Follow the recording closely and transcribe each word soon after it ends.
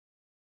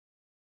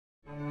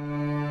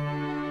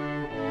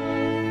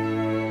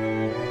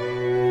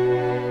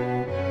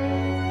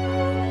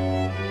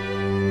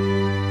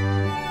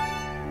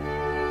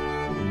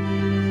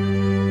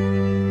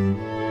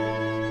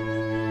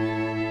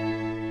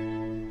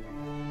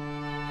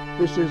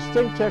This is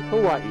ThinkTech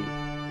Hawaii.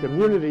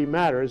 Community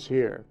matters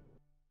here.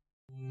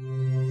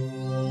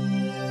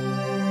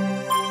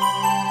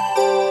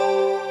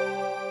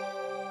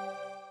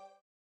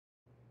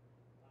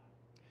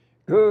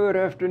 Good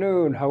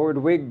afternoon, Howard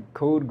Wiig,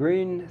 Code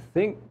Green,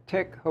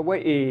 ThinkTech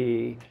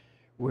Hawaii.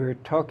 We're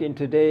talking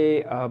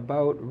today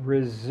about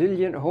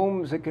resilient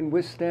homes that can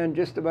withstand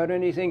just about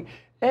anything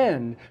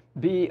and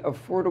be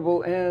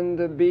affordable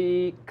and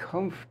be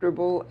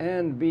comfortable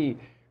and be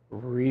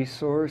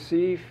resource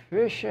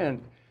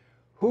efficient.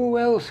 Who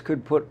else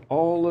could put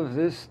all of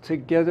this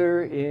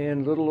together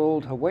in little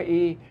old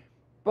Hawaii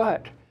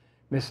but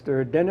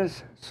Mr.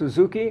 Dennis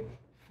Suzuki,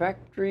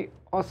 factory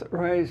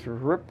authorized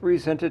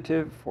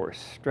representative for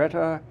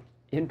Strata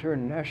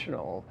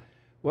International.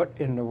 What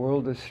in the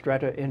world is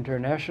Strata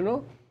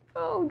International?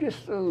 Oh,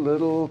 just a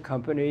little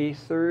company,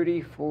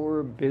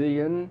 34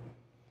 billion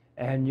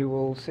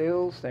annual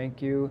sales,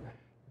 thank you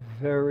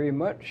very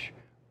much,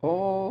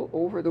 all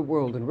over the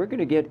world. And we're going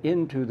to get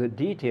into the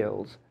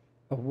details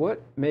of what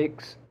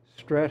makes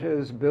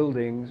Strata's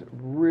buildings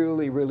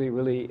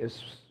really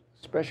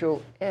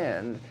special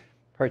and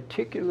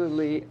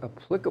particularly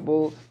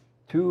applicable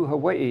to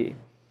Hawaii.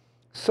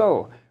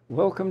 So,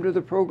 welcome to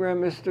the program,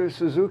 Mr.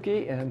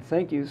 Suzuki, and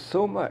thank you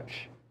so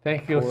much.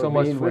 Thank you so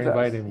much for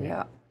inviting me.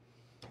 Yeah.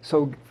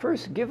 So,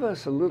 first, give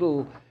us a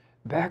little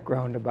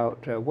background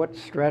about what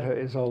Strata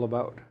is all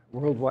about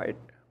worldwide.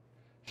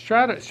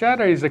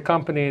 Strata is a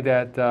company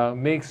that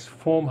makes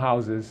foam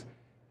houses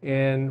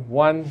in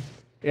one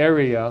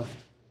area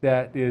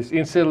that is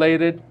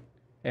insulated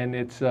and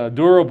it's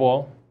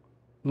durable,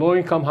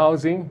 low-income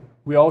housing.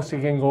 We also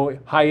can go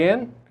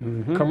high-end,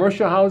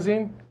 commercial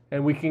housing,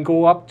 and we can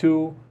go up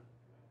to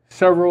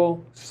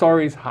several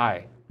stories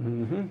high.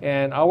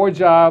 And our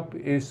job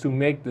is to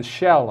make the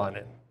shell on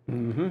it.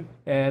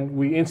 And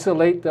we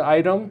insulate the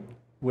item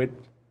with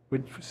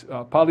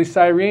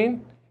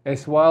polystyrene,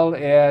 as well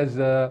as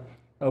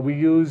we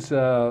use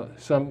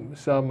some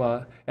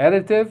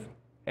additive,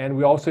 and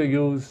we also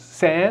use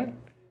sand,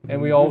 and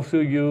we also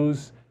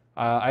use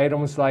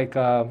items like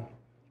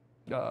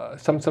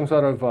some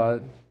sort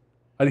of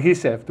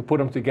adhesive to put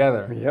them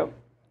together. Yep.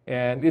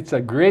 And it's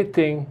a great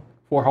thing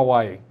for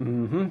Hawaii.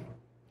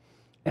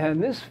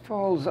 And this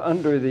falls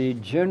under the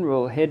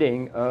general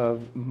heading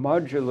of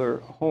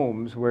modular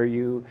homes, where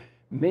you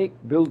make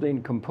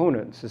building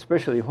components,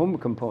 especially home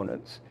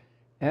components,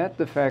 at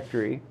the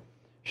factory,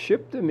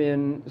 ship them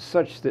in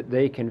such that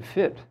they can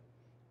fit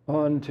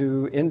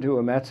into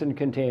a Matson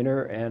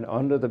container and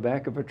onto the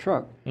back of a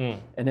truck.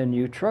 And then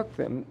you truck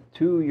them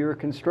to your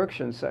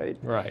construction site.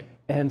 Right.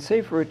 And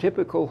say for a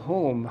typical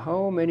home,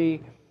 how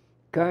many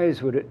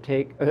guys would it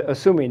take,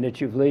 assuming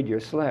that you've laid your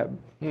slab,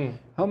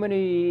 how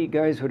many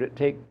guys would it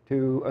take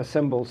to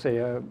assemble, say,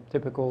 a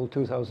typical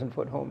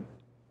 2,000-foot home?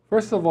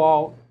 First of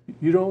all,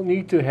 you don't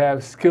need to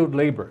have skilled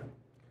labor.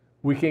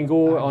 We can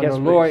go on the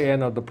lower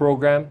end of the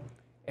program,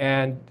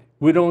 and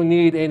we don't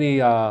need any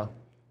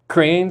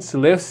cranes,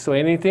 lifts, or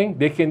anything.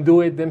 They can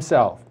do it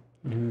themselves.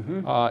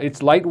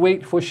 It's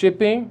lightweight for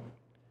shipping,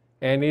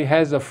 and it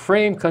has a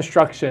frame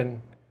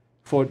construction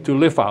to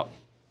lift out.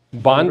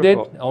 Bonded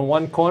on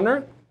one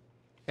corner,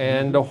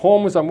 and the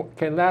homes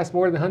can last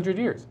more than 100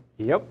 years.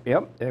 Yep.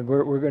 And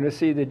we're going to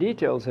see the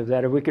details of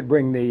that. If we could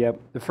bring the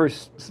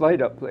first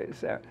slide up,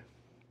 please.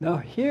 Now,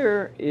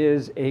 here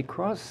is a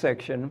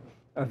cross-section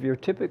of your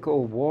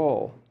typical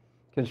wall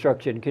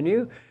construction.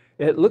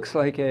 It looks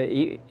like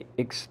a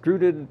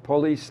extruded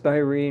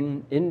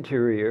polystyrene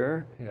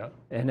interior,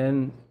 and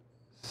then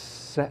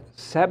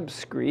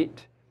subscrete.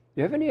 Do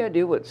you have any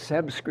idea what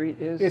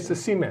subscrete is? It's a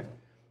cement.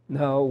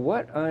 Now,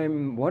 what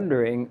I'm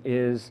wondering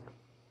is,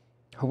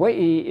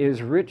 Hawaii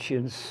is rich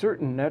in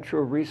certain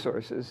natural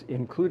resources,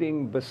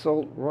 including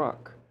basalt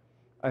rock.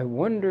 I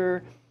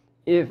wonder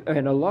if,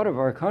 and a lot of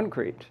our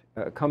concrete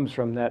comes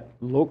from that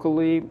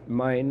locally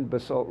mined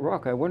basalt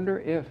rock. I wonder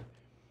if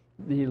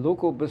the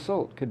local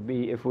basalt could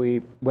be, if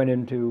we went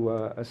into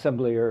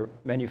assembly or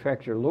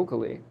manufacture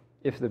locally,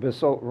 if the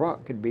basalt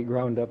rock could be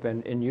ground up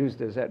and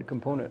used as that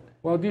component.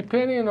 Well,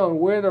 depending on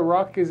where the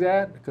rock is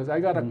at, because I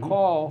got a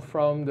call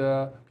from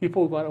the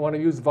people who want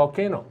to use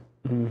volcano,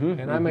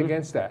 and I'm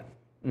against that.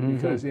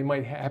 Because it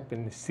might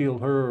happen to steal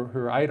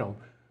her item.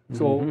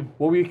 So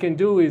what we can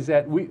do is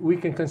that we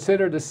can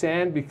consider the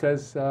sand,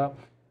 because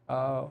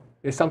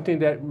it's something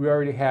that we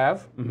already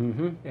have.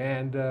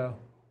 And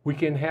we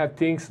can have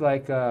things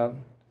like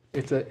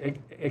it's an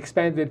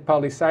expanded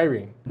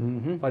polystyrene.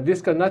 But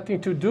this got nothing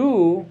to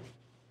do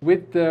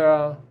with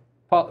the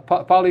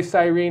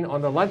polystyrene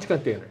on the lunch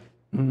container.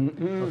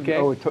 Okay?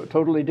 Oh,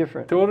 totally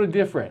different. Totally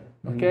different.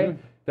 Okay?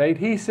 The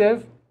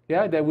adhesive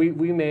that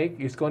we make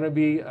is going to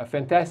be a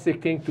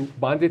fantastic thing to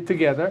bond it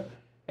together,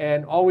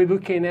 and all we're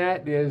looking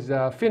at is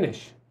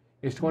finish.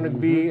 It's going to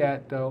be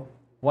at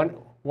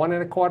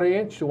 1.25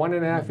 inch to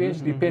 1.5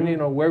 inch,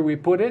 depending on where we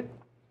put it.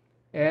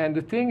 And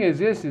the thing is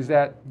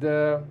that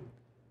the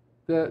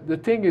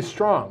thing is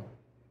strong.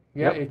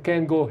 It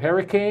can go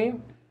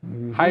hurricane,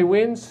 high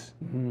winds.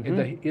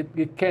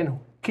 It can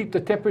keep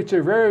the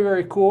temperature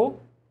very cool.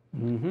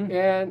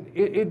 And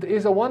it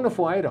is a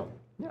wonderful item.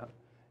 Yeah.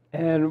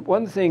 And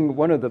one thing,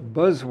 one of the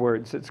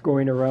buzzwords that's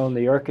going around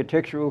the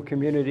architectural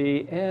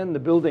community and the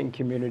building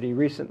community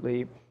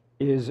recently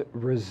is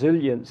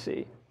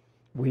resiliency.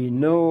 We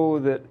know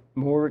that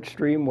more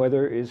extreme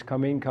weather is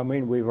coming.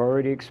 We've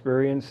already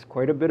experienced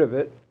quite a bit of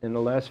it in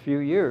the last few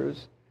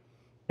years,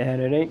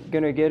 and it ain't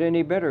going to get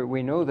any better.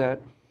 We know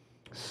that.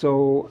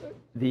 So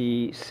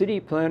the city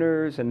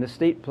planners and the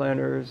state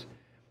planners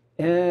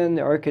and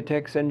the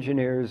architects,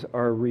 engineers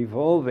are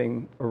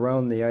revolving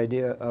around the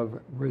idea of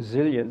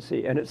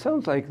resiliency. And it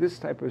sounds like this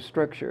type of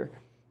structure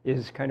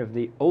is kind of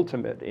the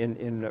ultimate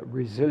in a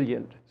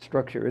resilient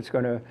structure. It's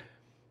going to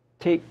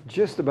take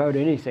just about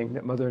anything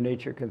that Mother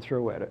Nature can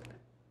throw at it.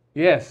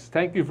 Yes,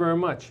 thank you very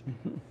much.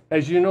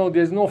 As you know,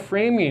 there's no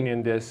framing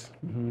in this,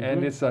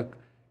 and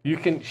you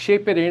can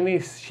shape it any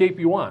shape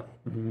you want.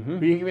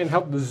 We even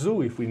help the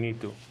zoo if we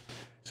need to.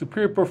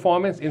 Superior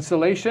performance,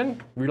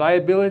 insulation,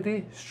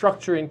 reliability,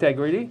 structure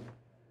integrity,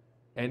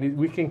 and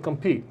we can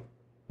compete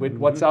with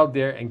what's out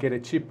there and get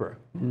it cheaper.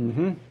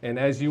 And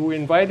as you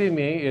invited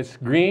me, it's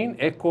green,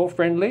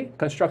 eco-friendly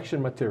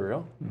construction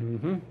material,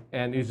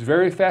 and it's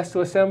very fast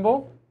to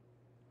assemble,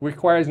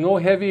 requires no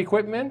heavy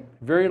equipment,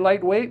 very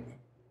lightweight,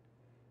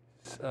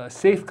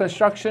 safe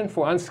construction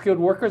for unskilled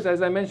workers,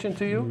 as I mentioned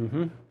to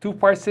you.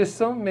 Two-part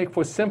system, make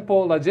for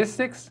simple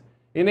logistics,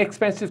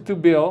 inexpensive to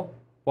build,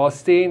 while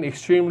staying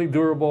extremely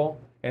durable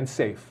and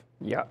safe.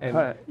 Yeah.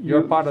 And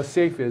your part of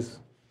safe is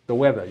the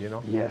weather, you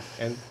know? Yes.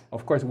 And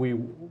of course, we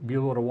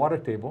build a water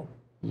table.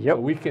 Yep. So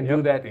we can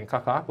do that in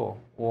Kakako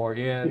or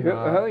in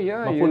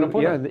Mapuna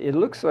Puna. It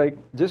looks like,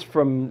 just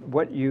from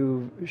what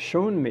you've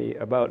shown me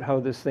about how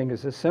this thing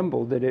is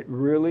assembled, that it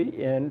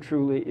really and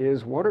truly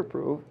is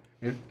waterproof.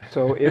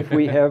 So if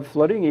we have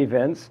flooding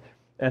events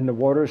and the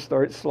water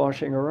starts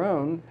sloshing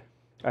around,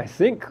 I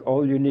think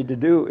all you need to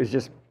do is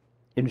just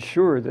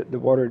ensure that the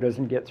water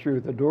doesn't get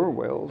through the door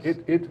wells.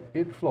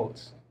 It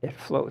floats. It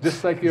floats.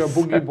 Just like your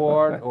boogie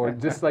board or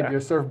just like your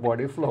surfboard,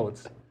 it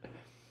floats.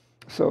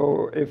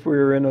 So if we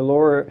were in a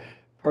lower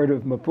part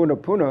of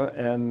Mapuna Puna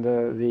and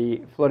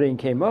the flooding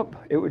came up,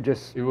 it would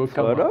just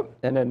flood up.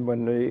 And then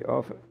when the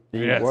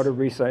water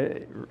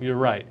You're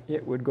right.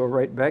 it would go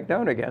right back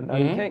down again. Now,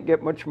 you can't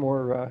get much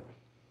more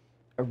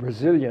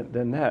resilient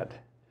than that.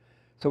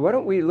 So why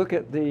don't we look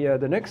at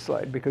the next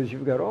slide, because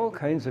you've got all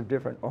kinds of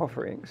different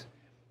offerings.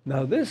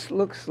 Now this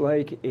looks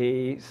like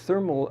a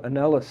thermal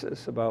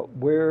analysis about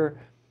where,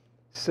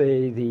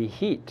 say, the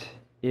heat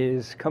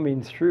is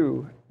coming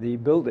through the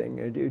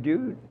building. Do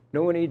you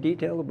know any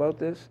detail about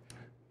this?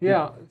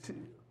 Yeah.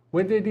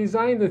 When they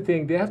design the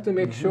thing, they have to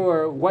make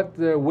sure what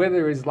the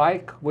weather is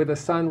like with the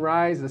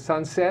sunrise, the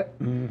sunset,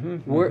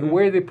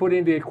 where they put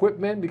in the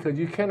equipment, because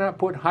you cannot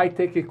put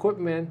high-tech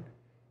equipment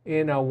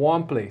in a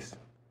warm place.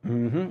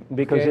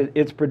 Because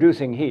it's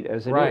producing heat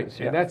as it is. Right,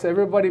 and that's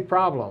everybody's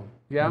problem.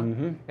 Yeah,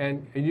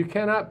 and you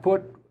cannot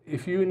put,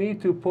 if you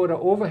need to put an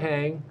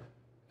overhang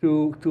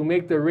to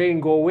make the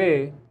rain go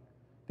away,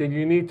 then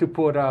you need to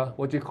put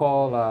what you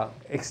call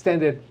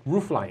extended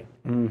roof line.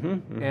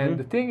 And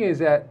the thing is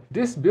that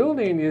this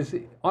building is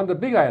on the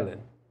Big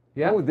Island.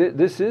 Yeah. Oh,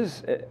 this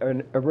is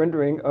a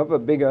rendering of a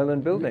Big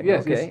Island building.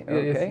 Yes, okay.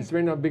 It's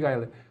rendering of Big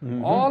Island.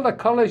 All the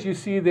colors you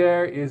see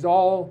there is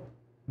all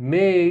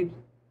made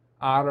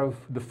out of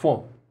the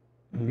foam.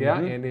 Yeah,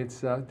 and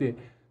it's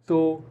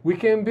so we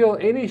can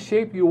build any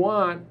shape you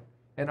want,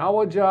 and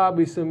our job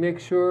is to make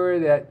sure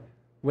that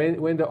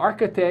when the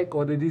architect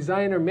or the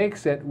designer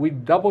makes it, we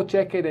double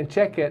check it and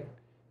check it,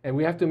 and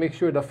we have to make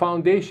sure the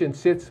foundation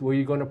sits where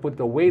you're going to put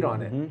the weight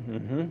on it.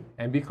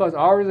 And because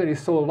ours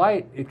is so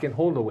light, it can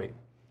hold the weight.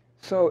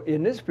 So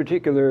in this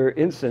particular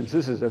instance,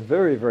 this is a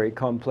very, very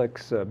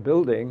complex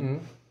building.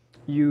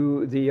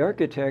 The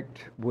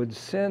architect would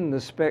send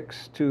the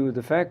specs to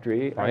the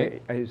factory.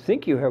 Right. I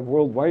think you have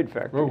worldwide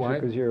factories,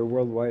 Worldwide. because you're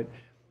worldwide.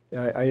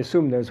 I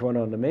assume there's one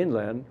on the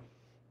mainland.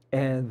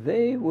 And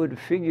they would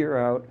figure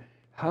out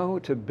how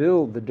to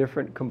build the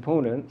different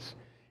components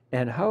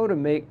and how to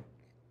make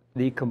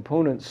the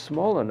components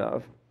small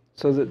enough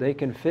so that they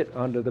can fit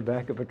onto the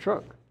back of a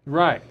truck.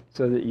 Right.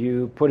 So that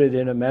you put it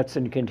in a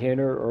Matson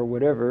container or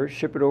whatever,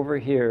 ship it over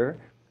here,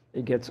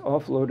 it gets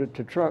offloaded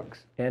to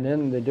trucks, and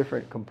then the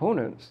different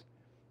components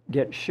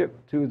get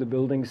shipped to the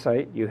building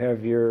site. You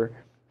have your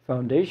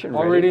foundation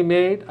already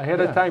made ahead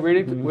of time,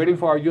 waiting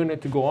for our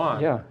unit to go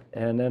on. Yeah,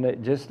 and then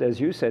it just, as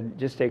you said,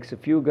 just takes a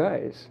few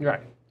guys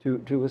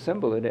to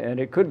assemble it, and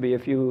it could be a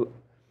few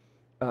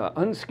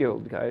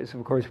unskilled guys.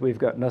 Of course, we've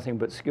got nothing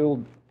but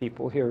skilled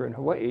people here in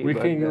Hawaii. We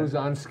can use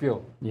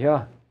unskilled.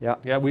 Yeah.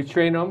 Yeah, we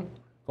train them,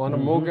 go on the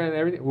Moga and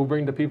everything. We'll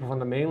bring the people from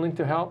the mainland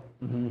to help.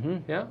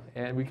 Yeah,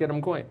 and we get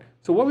them going.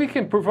 So what we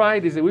can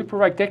provide is that we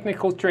provide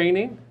technical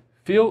training,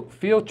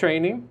 field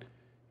training,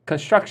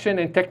 construction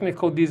and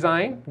technical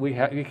design. We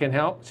can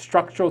help.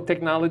 Structural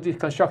technology,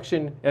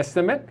 construction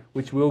estimate,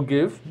 which we'll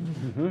give,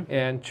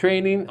 and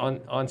training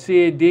on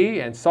CAD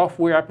and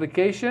software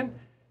application.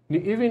 You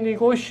even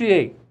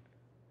negotiate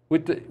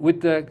with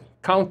the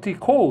county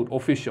code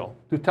official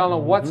to tell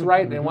them what's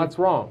right and what's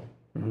wrong.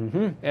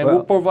 And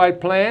we'll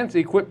provide plans,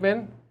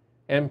 equipment,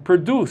 and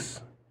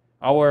produce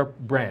our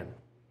brand.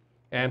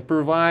 And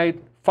provide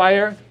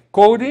fire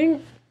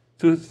coding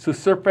to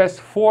surpass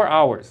 4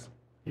 hours.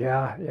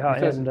 Yeah.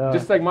 Because And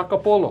just like Marco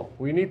Polo,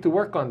 we need to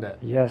work on that.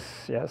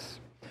 yes.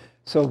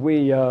 So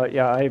we,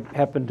 I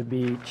happen to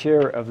be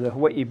chair of the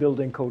Hawaii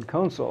Building Code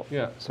Council.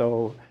 Yeah.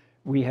 So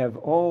we have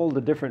all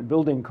the different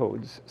building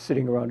codes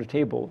sitting around a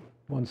table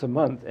once a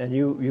month, and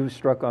you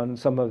struck on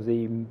some of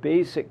the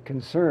basic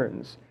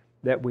concerns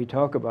that we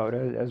talk about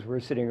as we're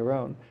sitting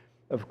around.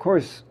 Of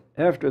course,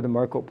 after the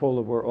Marco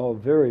Polo, we're all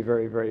very,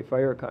 very, very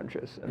fire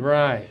conscious. And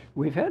Right.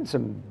 we've had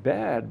some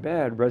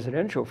bad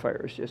residential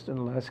fires just in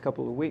the last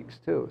couple of weeks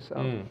too.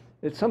 So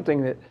it's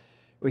something that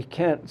we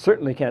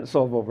certainly can't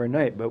solve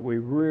overnight, but we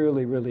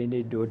really, really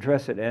need to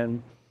address it.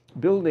 And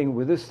building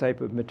with this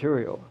type of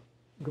material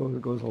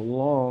goes a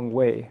long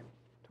way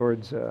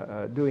towards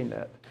doing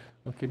that.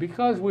 Okay,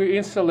 because we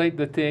insulate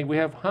the thing, we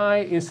have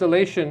high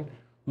insulation,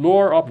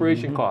 lower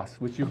operation costs,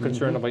 which you're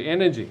concerned about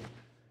energy.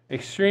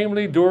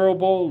 Extremely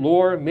durable,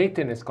 lower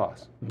maintenance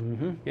costs.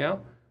 Yeah,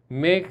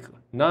 make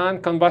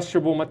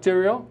non-combustible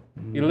material,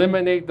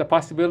 eliminate the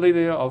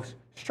possibility of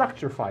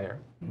structure fire.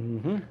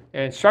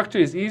 And structure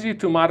is easy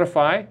to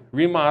modify,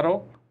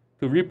 remodel,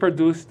 to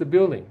reproduce the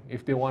building.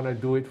 If they want to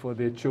do it for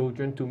their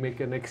children to make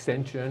an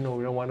extension, or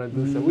we don't want to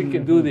do so, we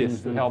can do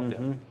this to help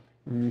them.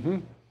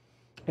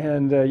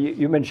 And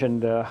you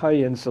mentioned high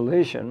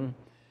insulation.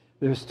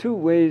 There's two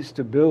ways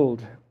to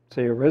build,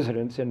 say, a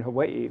residence in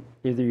Hawaii.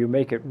 Either you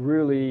make it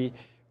really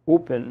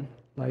open,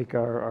 like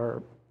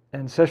our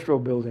ancestral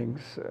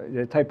buildings,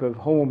 the type of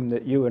home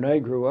that you and I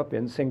grew up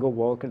in, single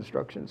wall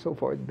construction, so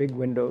forth, big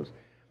windows,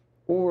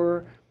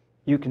 or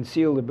you can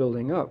seal the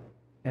building up.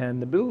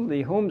 And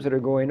the homes that are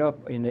going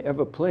up in the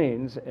Ewa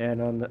Plains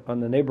and on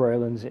the neighbor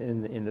islands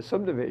in the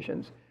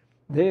subdivisions,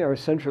 they are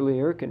centrally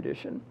air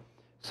conditioned.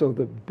 So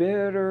the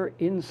better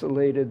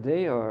insulated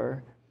they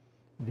are,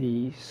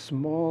 the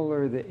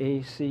smaller the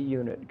AC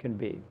unit can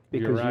be,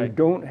 because you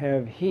don't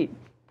have heat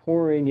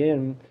pouring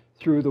in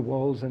through the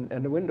walls and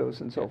the windows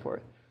and so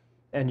forth.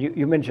 And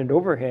you mentioned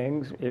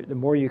overhangs. The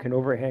more you can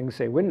overhang,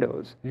 say,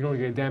 windows, You don't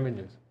get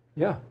damages.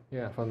 Yeah,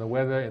 from the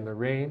weather and the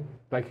rain,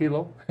 like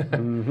Hilo.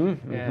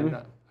 And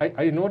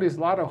I noticed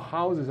a lot of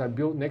houses are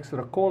built next to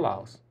the coal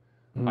house.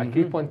 I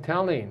keep on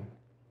telling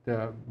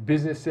the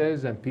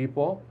businesses and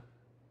people,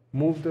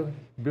 move the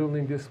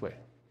building this way.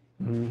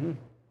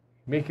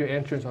 Make your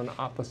entrance on the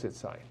opposite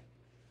side.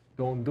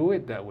 Don't do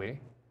it that way.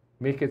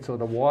 Make it so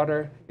the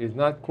water is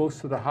not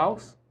close to the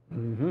house,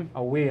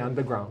 away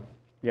underground,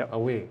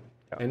 away.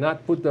 And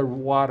not put the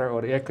water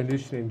or the air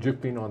conditioning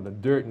dripping on the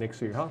dirt next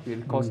to your house.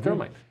 It causes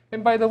termite.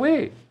 And by the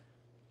way,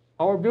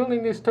 our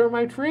building is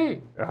termite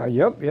free.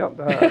 Extruded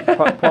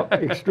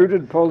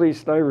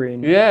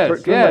polystyrene.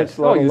 Yes, Termites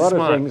love a lot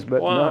smart. of things,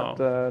 but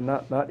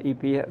not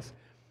EPS.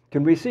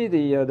 Can we see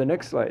the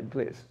next slide,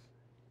 please?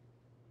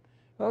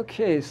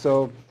 Okay,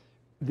 so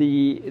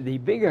the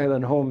Big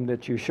Island home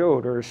that you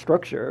showed, or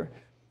structure,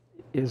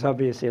 is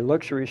obviously a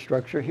luxury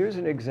structure. Here's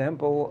an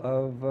example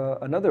of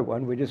another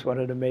one. We just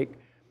wanted to make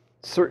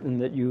certain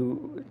that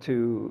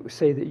to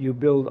say that you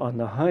build on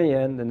the high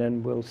end, and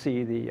then we'll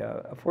see the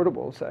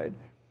affordable side.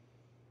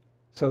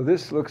 So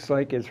this looks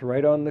like it's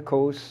right on the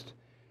coast.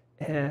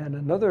 And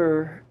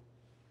another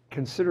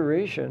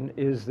consideration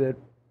is that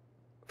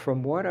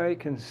from what I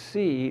can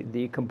see,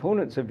 the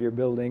components of your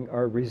building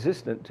are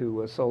resistant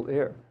to salt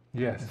air.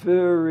 Yes.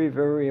 Very,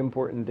 very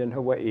important in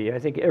Hawaii. I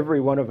think every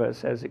one of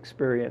us has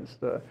experienced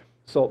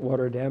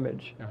saltwater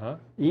damage,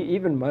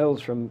 even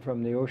miles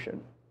from the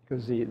ocean,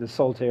 because the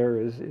salt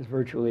air is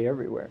virtually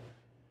everywhere.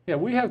 Yeah,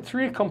 we have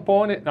two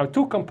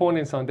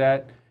components on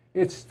that.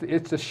 It's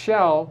the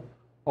shell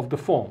of the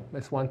foam.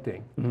 That's one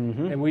thing.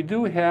 And we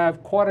do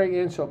have 1/4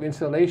 inch of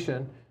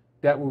insulation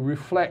that will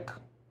reflect,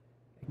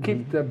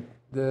 keep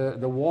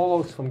the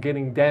walls from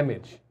getting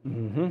damaged.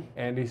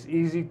 And it's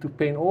easy to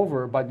paint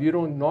over, but you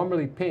don't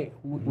normally paint.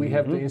 We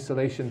have the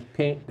insulation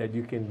paint that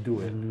you can do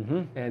it.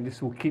 And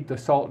this will keep the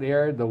salt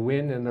air, the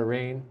wind, and the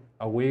rain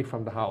away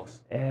from the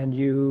house. And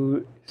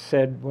you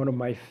said one of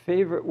my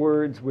favorite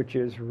words, which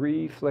is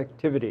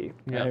reflectivity.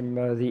 I'm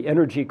the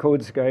energy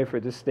codes guy for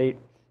the state,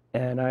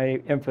 and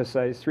I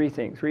emphasize 3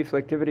 things: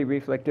 reflectivity,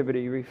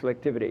 reflectivity,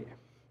 reflectivity.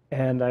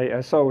 And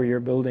I saw where you're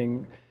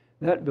building.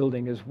 That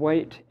building is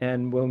white,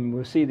 and when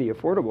we see the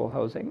affordable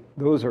housing,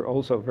 those are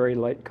also very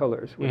light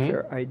colors, which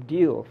are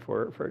ideal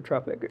for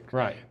tropics.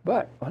 Right.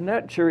 But on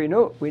that cheery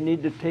note, we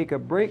need to take a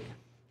break.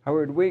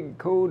 Howard Wiig,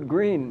 Code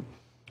Green.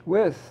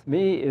 With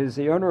me is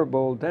the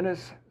Honorable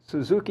Dennis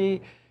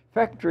Suzuki,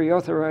 Factory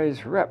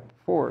Authorized Rep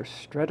for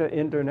Strata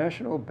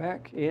International.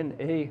 Back in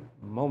a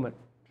moment.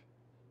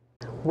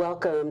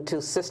 Welcome to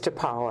Sister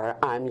Power.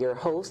 I'm your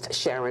host,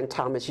 Sharon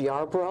Thomas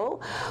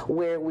Yarbrough,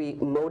 where we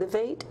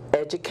motivate,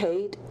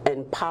 educate,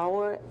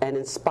 empower, and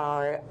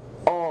inspire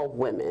all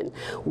women.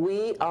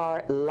 We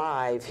are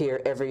live here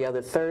every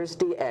other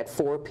Thursday at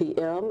 4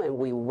 p.m. and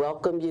we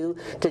welcome you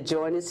to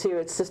join us here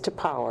at Sister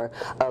Power.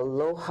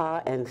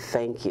 Aloha and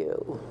thank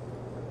you.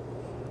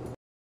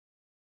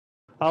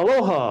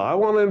 Aloha! I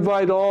want to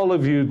invite all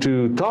of you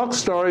to Talk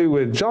Story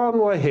with John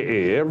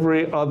Waihe'e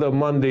every other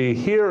Monday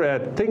here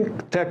at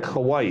ThinkTech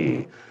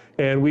Hawaii.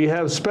 And we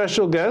have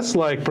special guests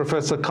like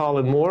Professor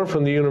Colin Moore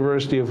from the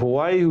University of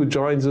Hawaii, who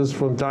joins us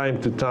from time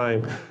to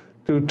time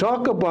to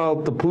talk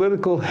about the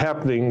political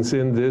happenings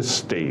in this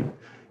state.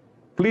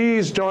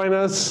 Please join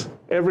us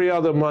every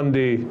other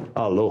Monday.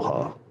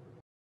 Aloha.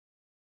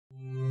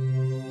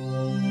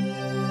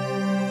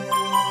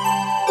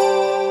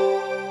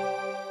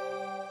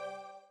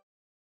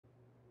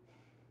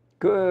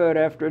 Good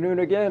afternoon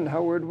again,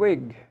 Howard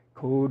Wiig,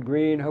 Code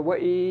Green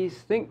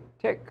Hawaii's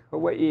ThinkTech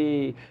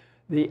Hawaii.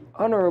 The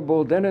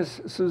Honorable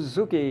Dennis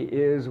Suzuki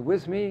is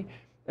with me,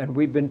 and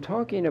we've been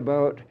talking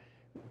about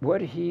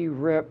what he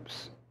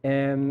reps,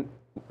 and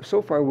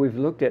so far we've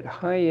looked at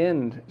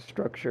high-end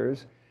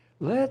structures.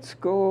 Let's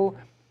go,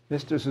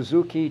 Mr.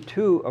 Suzuki,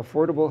 to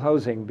affordable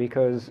housing,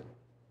 because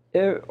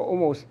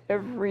almost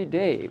every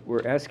day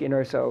we're asking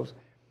ourselves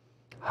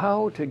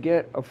how to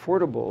get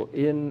affordable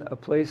in a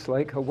place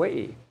like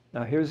Hawaii.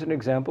 Now, here's an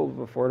example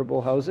of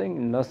affordable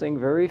housing, nothing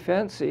very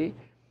fancy,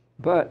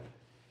 but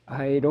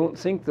I don't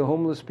think the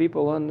homeless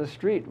people on the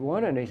street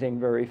want anything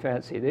very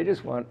fancy. They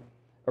just want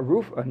a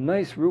roof, a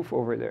nice roof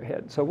over their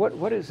head. So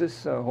what is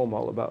this home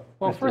all about?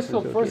 Well, first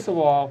of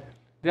all,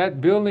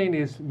 that building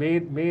is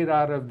made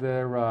out of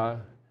the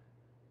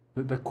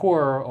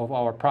core of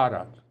our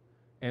product.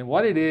 And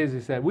what it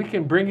is that we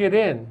can bring it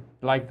in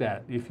like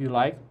that, if you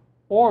like,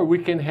 or we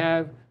can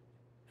have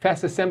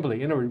fast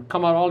assembly. You know,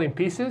 come out all in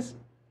pieces,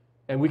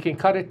 and we can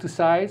cut it to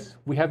size.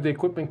 We have the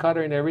equipment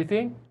cutter and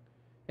everything,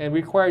 and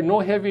require no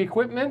heavy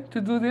equipment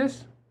to do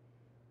this.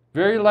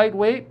 Very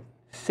lightweight,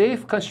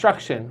 safe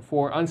construction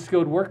for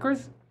unskilled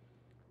workers.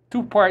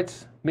 2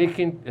 parts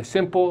making a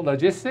simple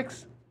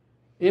logistics,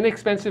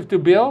 inexpensive to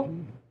build,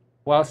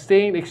 while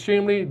staying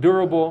extremely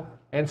durable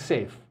and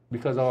safe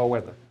because of our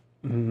weather.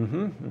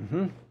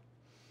 And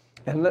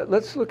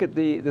let's look at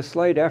the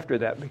slide after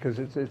that, because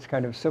it's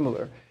kind of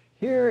similar.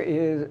 Here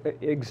is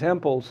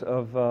examples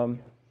of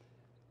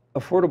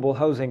affordable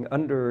housing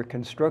under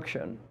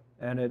construction,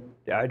 and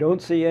I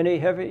don't see any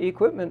heavy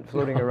equipment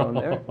floating around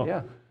there.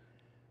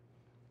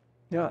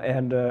 Yeah,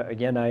 and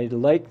again, I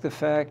like the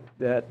fact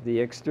that the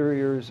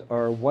exteriors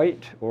are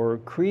white or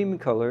cream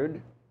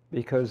colored,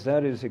 because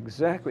that is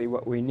exactly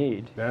what we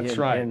need. That's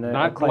right.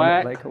 Not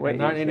black, like and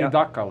not any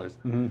dark colors.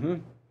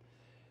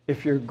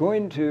 If you're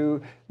going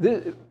to,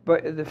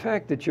 but the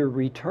fact that you're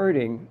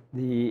retarding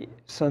the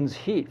sun's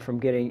heat from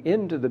getting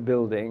into the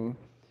building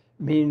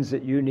means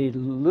that you need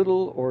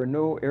little or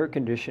no air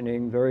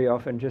conditioning, very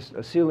often just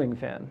a ceiling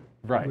fan.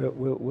 Right.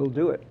 Will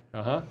do it.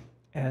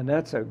 And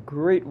that's a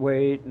great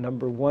way,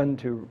 number one,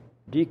 to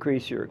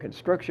decrease your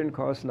construction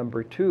costs.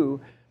 Number two,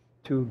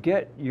 to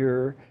get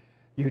your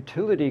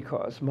utility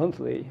costs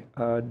monthly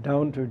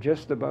down to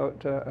just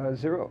about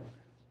zero.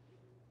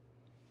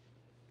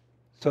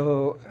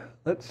 So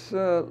let's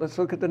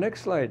look at the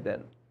next slide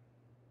then.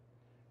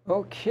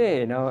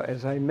 Okay, now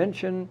as I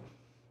mentioned,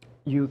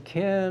 you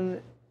can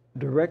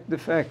direct the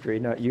factory,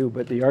 not you,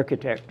 but the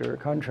architect or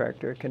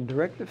contractor can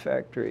direct the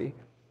factory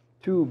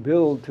to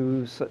build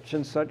to such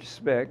and such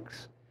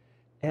specs,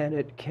 and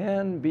it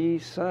can be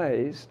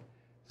sized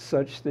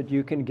such that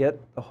you can get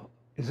the,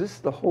 is this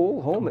the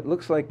whole home? It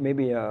looks like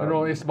maybe a...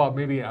 No, it's about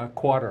maybe a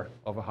quarter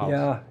of a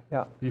house.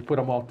 Yeah. You put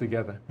them all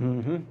together.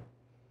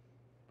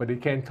 But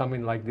it can come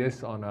in like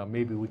this on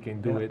maybe we can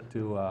do it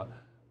to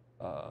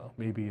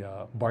maybe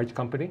a barge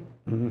company,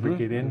 break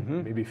it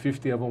in, maybe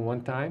 50 of them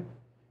one time,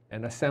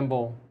 and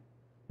assemble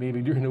maybe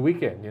during the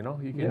weekend, you know,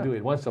 you can do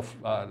it once the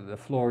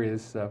floor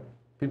is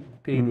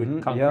paid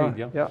with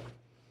concrete.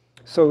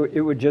 So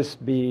it would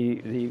just be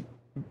the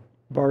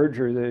barge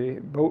or the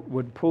boat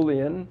would pull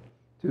in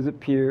to the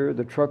pier,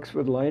 the trucks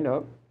would line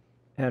up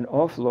and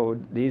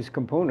offload these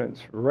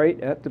components right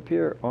at the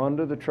pier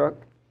onto the truck.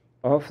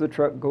 Off the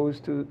truck goes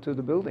to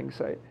the building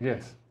site.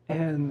 Yes.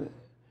 And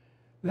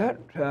that,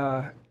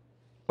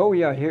 oh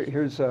yeah,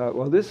 here's,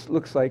 well, this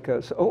looks like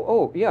a,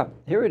 oh yeah,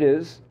 here it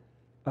is.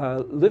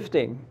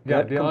 Lifting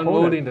that they're component.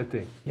 unloading the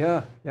thing.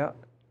 Yeah,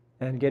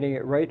 and getting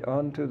it right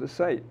onto the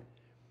site.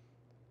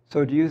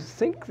 So do you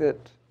think that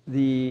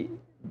the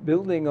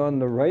building on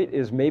the right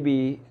is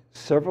maybe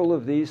several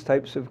of these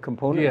types of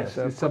components?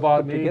 Yes, it's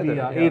about maybe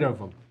 8 of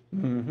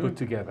them put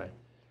together.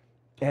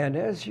 And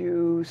as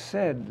you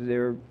said,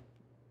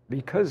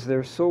 because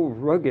they're so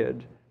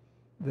rugged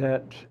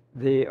that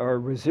they are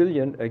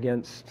resilient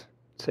against,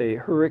 say,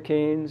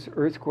 hurricanes,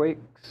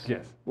 earthquakes,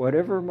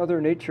 whatever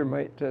Mother Nature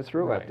might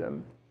throw at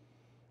them.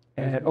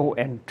 And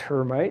and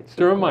termites.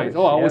 Termites.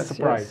 Oh, I was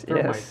surprised.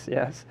 Termites.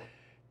 Yes.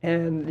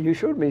 And you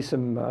showed me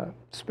some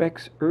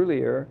specs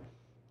earlier.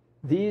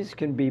 These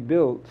can be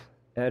built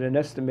at an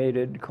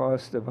estimated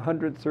cost of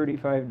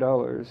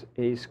 $135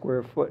 a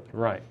square foot.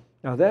 Right.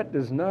 Now that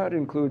does not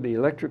include the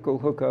electrical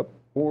hookup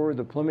or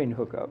the plumbing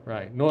hookup.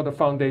 Right. Nor the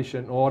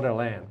foundation or the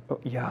land. Oh,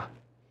 yeah.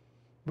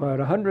 But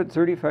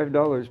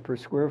 $135 per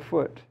square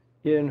foot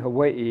in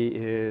Hawaii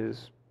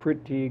is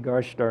pretty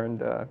gosh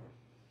darned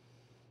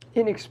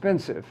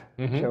inexpensive,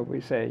 shall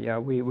we say. Yeah,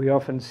 we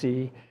often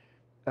see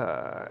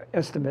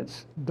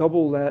estimates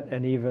double that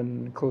and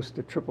even close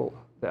to triple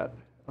that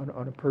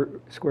on a per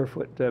square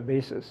foot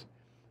basis.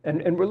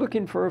 And we're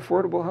looking for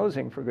affordable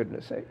housing, for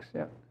goodness sakes.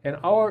 Yeah. And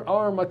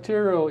our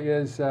material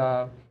is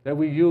that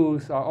we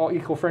use are all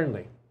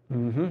eco-friendly.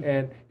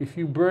 And if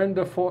you burn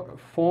the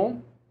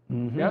foam,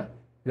 yeah,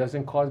 it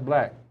doesn't cause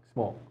black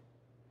smoke.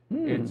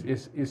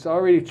 It's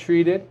already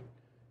treated,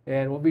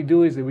 and what we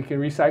do is that we can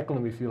recycle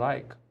them if you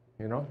like,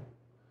 you know.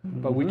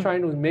 But we're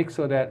trying to make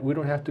so that we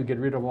don't have to get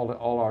rid of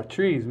all our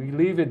trees. We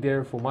leave it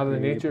there for Mother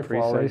Nature, for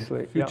our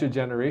future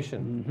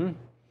generation.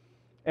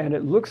 And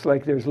it looks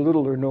like there's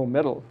little or no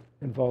metal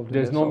involved in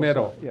this. There's no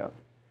metal. Yeah.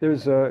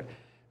 There's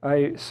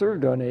I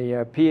served on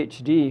a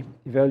PhD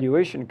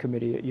evaluation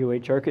committee at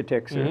UH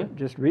Architects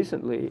just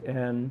recently,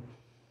 and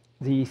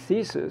the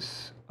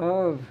thesis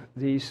of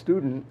the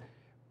student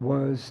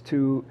was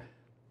to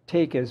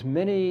take as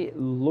many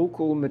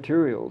local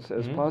materials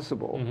as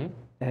possible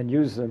and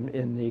use them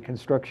in the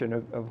construction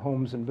of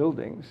homes and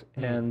buildings.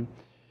 And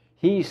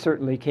he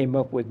certainly came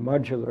up with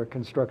modular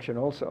construction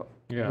also,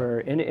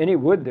 where any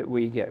wood that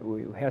we get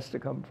has to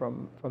come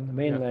from the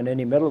mainland.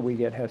 Any metal we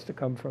get has to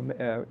come from,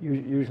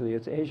 usually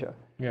it's Asia.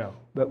 Yeah.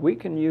 But we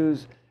can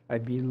use, I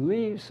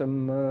believe,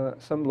 some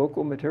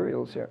local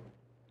materials here.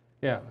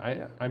 Yeah,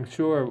 I'm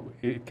sure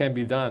it can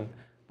be done.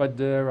 But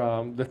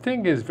the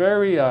thing is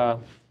very,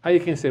 how you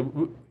can say,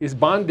 is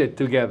bonded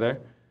together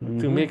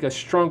to make a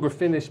stronger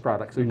finished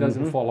product so it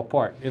doesn't fall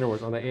apart. In other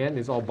words, on the end,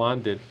 it's all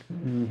bonded.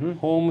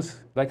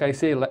 Homes, like I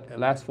say,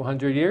 last for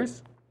 100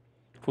 years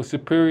for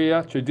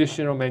superior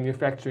traditional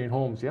manufacturing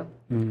homes, yeah?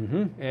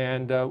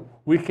 And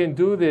we can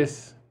do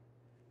this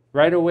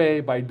right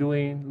away by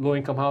doing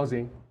low-income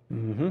housing.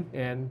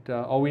 And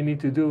all we need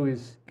to do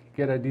is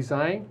get a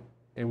design,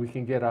 and we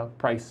can get a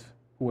price,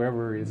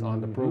 whoever is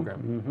on the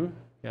program.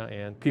 Yeah,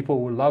 and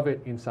people will love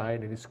it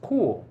inside, and it's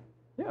cool.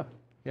 Yeah.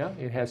 Yeah,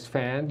 it has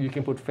fans. You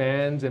can put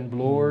fans and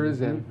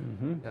blowers, and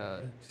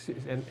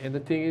the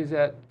thing is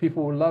that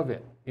people will love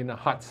it in the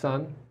hot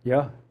sun.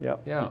 Yeah.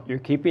 You're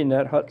keeping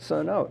that hot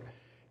sun out.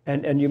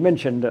 And you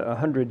mentioned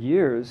 100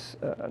 years.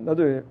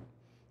 Another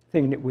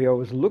thing that we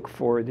always look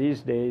for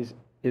these days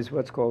is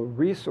what's called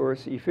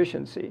resource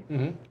efficiency.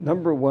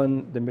 Number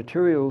one, the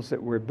materials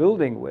that we're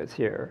building with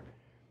here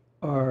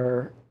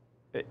are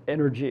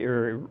energy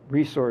or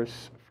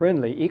resource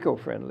friendly,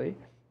 eco-friendly.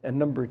 And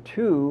number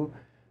two,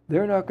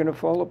 they're not going to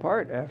fall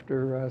apart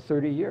after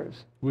 30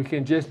 years. We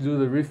can just do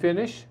the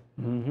refinish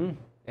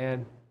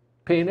and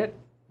paint it,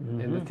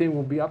 and the thing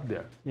will be up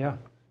there. Yeah.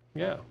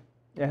 Yeah.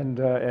 And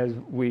as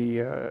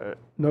we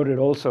noted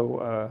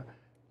also,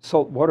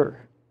 salt water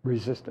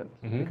resistant,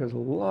 because a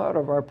lot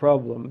of our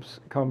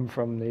problems come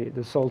from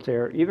the salt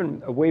air,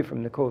 even away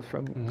from the coast,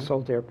 from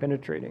salt air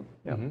penetrating.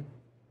 Yeah.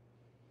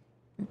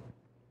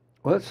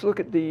 Well, let's look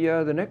at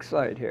the next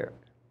slide here.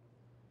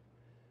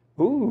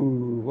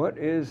 Ooh, what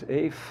is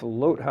a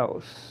float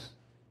house?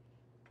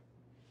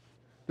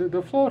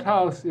 The float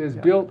house is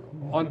built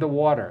on the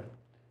water.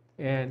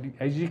 And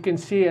as you can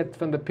see it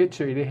from the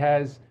picture, it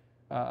has,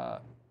 you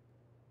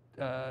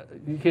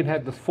can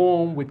have the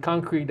foam with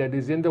concrete that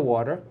is in the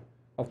water.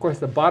 Of course,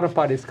 the bottom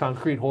part is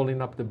concrete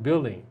holding up the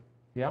building.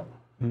 Yeah.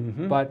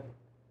 But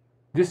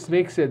this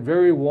makes it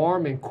very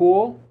warm and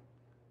cool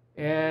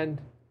and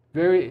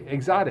very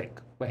exotic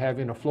by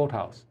having a float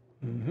house.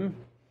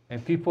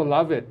 And people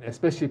love it,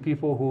 especially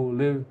people who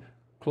live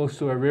close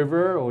to a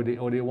river, or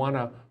they want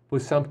to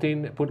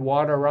put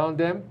water around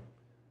them.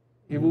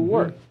 It will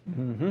work.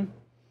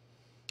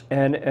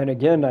 And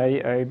again,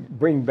 I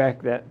bring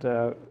back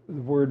that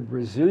word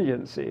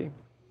resiliency.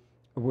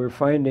 We're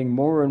finding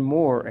more and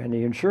more, and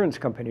the insurance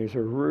companies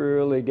are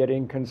really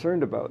getting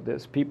concerned about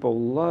this. People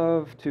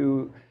love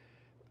to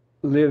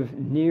live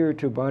near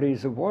to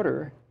bodies of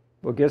water.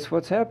 Well, guess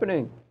what's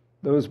happening?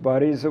 Those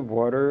bodies of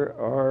water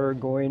are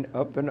going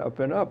up and up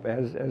and up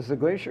as the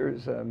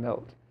glaciers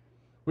melt.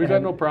 We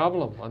got no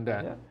problem on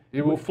that. Yeah.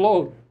 It will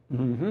float.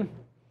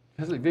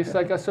 It's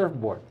like a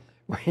surfboard.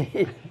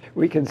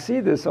 We can see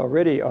this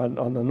already on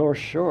the North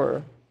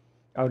Shore,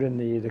 out in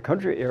the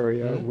country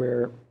area,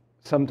 where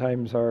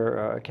sometimes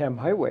our Cam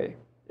Highway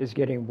is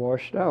getting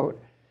washed out,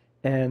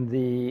 and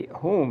the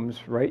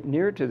homes right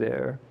near to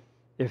there,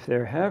 if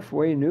they're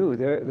halfway new,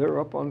 they're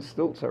up on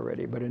stilts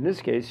already. But in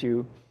this case,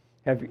 you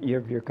have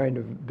your kind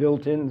of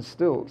built-in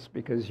stilts,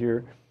 because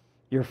your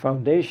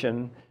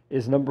foundation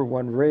is, number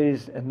one,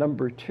 raised, and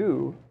number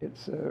two,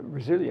 it's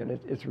resilient.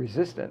 It's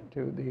resistant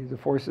to the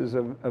forces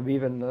of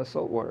even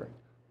salt water.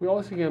 We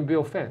also can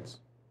build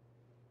fence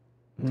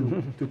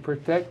to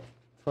protect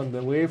from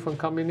the wave from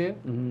coming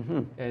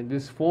in, and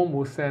this foam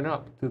will stand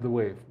up to the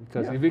wave.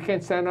 Because if it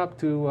can stand up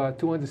to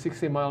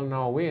 260 mile an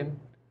hour wind,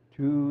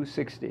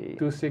 260.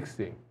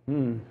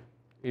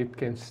 It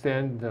can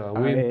stand the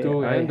wind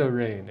too, and the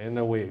rain and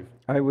the wave.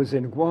 I was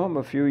in Guam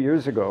a few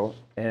years ago,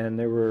 and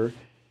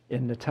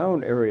in the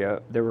town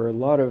area, there were a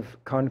lot of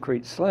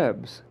concrete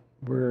slabs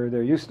where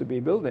there used to be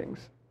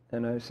buildings.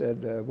 And I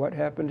said, what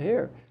happened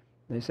here?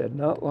 They said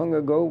not long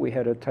ago we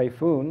had a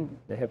typhoon,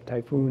 they have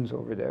typhoons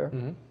over there,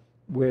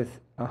 with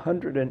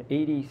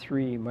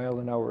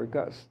 183-mile-an-hour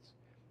gusts.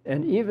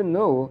 And even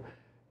though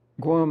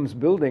Guam's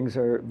buildings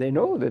they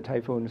know the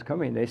typhoon is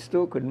coming, they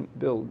still couldn't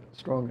build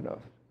strong enough.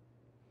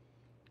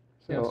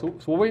 So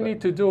what we need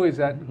to do is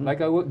that,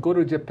 like I would go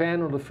to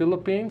Japan or the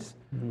Philippines,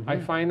 I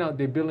find out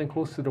they're building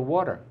close to the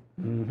water.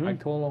 I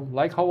told them,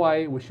 like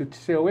Hawaii, we should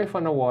stay away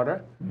from the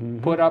water,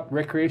 put up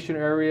recreation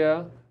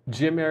area,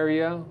 gym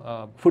area,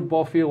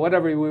 football field,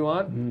 whatever we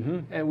want,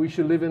 and we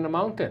should live in the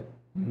mountain,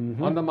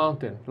 on the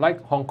mountain,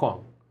 like Hong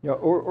Kong. Yeah,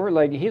 or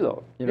like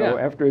Hilo. You know,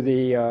 after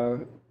the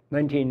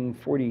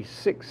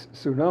 1946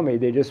 tsunami,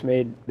 they just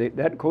made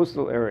that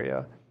coastal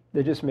area.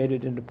 They just made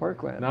it into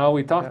parkland. Now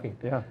we're talking.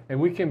 Yeah. And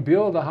we can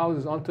build the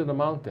houses onto the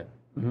mountain.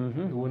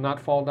 It will not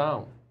fall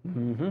down.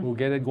 We'll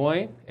get it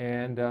going,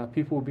 and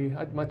people will be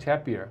much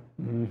happier.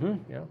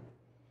 Yeah.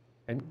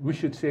 And we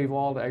should save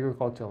all the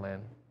agricultural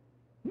land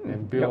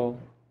and build,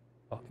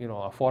 you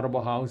know,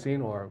 affordable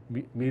housing or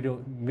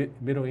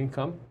middle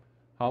income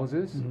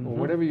houses or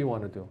whatever you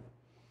want to do.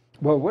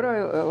 Well, what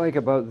I like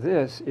about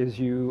this is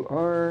you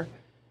are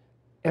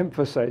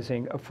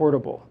emphasizing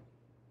affordable.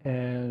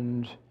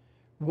 And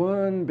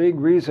one big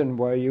reason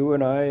why you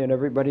and I and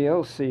everybody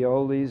else see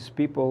all these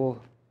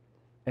people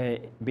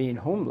being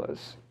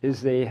homeless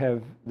is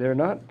they're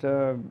not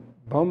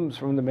bums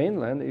from the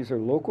mainland. These are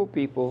local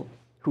people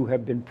who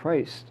have been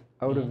priced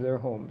out of their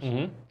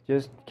homes,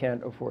 just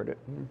can't afford it.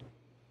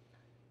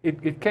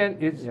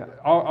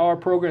 Our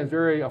program is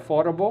very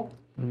affordable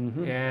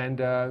and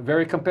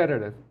very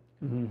competitive.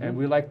 And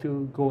we like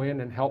to go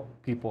in and help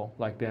people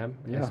like them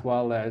as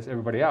well as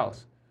everybody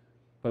else.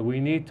 But we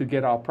need to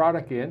get our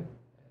product in.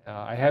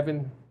 I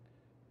haven't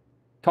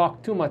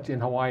talked too much in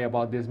Hawaii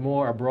about this,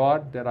 more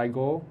abroad that I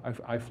go,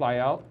 I fly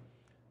out.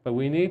 But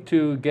we need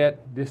to get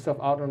this stuff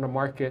out on the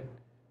market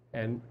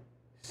and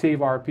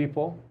save our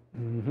people.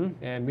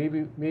 And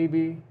we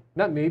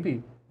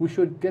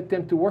should get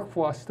them to work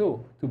for us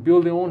too, to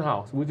build their own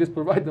house. We just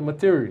provide the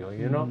material,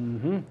 you know,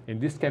 and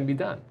this can be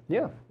done.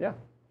 Yeah.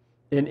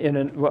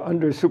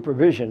 Under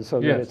supervision,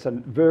 so that it's a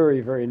very,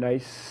 very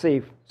nice,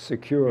 safe,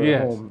 secure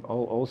home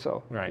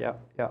also. Right.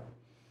 Yeah.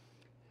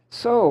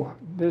 So,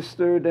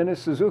 Mr.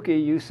 Dennis Suzuki,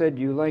 you said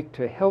you like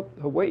to help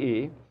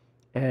Hawaii,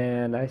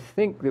 and I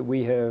think that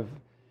we have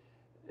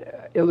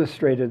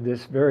illustrated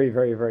this very,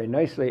 very, very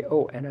nicely.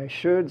 Oh, and I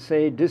should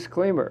say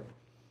disclaimer.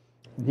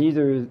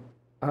 Neither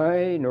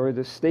I nor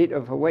the state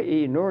of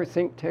Hawaii nor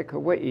ThinkTech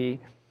Hawaii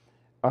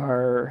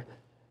are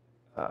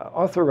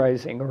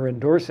authorizing or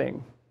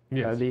endorsing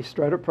the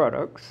Strata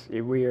products.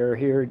 We are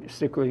here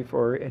strictly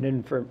for an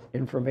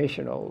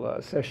informational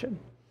session.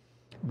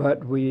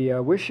 But we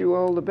wish you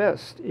all the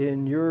best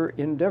in your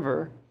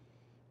endeavor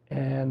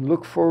and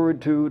look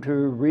forward to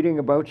reading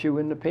about you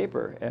in the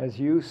paper as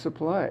you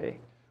supply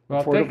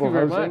affordable housing. Thank you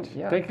very much.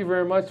 Yeah. Thank you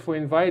very much for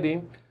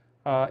inviting.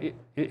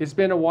 It's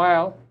been a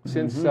while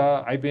since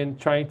I've been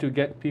trying to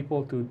get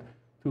people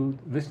to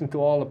listen to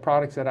all the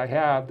products that I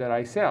have that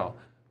I sell.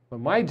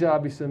 But my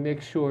job is to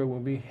make sure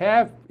when we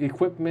have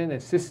equipment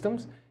and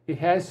systems, it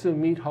has to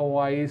meet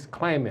Hawaii's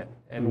climate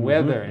and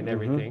weather and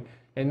everything.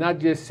 And not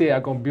just say,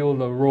 I'm going to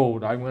build a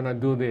road, I'm going to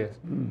do this.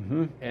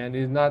 And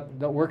it's not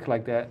work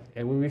like that.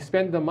 And when we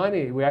spend the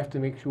money, we have to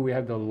make sure we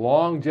have the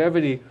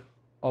longevity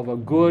of a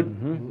good,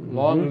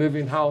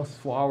 long-living house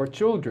for our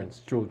children's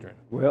children.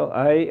 Well,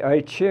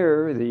 I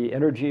chair the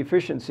Energy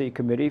Efficiency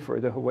Committee for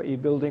the Hawaii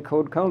Building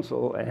Code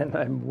Council, and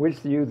I'm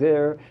with you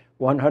there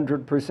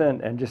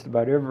 100%. And just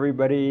about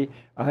everybody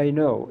I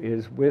know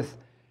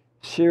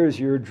shares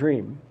your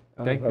dream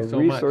of a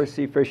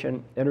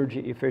resource-efficient,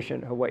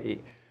 energy-efficient Hawaii.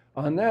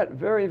 On that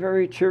very,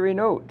 very cheery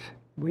note,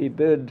 we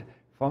bid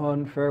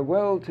fond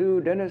farewell to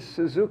Dennis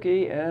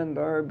Suzuki and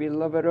our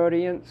beloved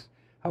audience.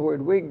 Howard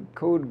Wiig,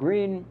 Code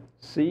Green.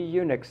 See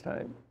you next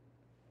time.